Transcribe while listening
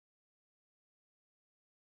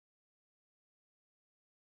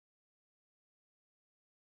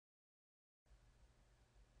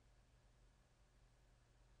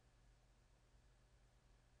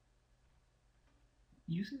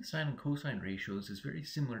Using the sine and cosine ratios is very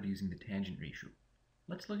similar to using the tangent ratio.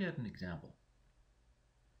 Let's look at an example.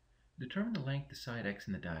 Determine the length of side x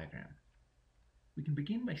in the diagram. We can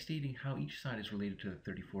begin by stating how each side is related to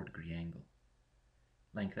the 34-degree angle.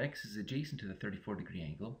 Length x is adjacent to the 34-degree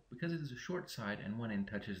angle because it is a short side and one end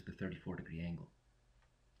touches the 34-degree angle.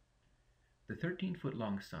 The 13-foot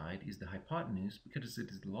long side is the hypotenuse because it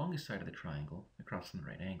is the longest side of the triangle across from the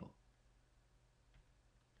right angle.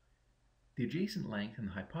 The adjacent length and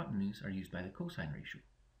the hypotenuse are used by the cosine ratio.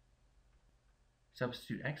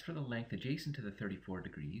 Substitute x for the length adjacent to the 34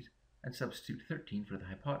 degrees and substitute 13 for the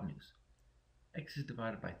hypotenuse. X is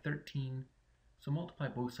divided by 13, so multiply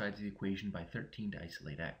both sides of the equation by 13 to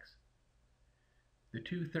isolate x. The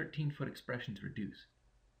two 13-foot expressions reduce.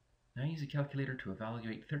 Now use a calculator to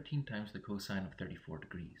evaluate 13 times the cosine of 34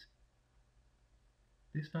 degrees.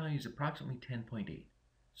 This value is approximately 10.8,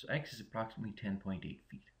 so x is approximately 10.8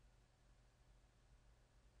 feet.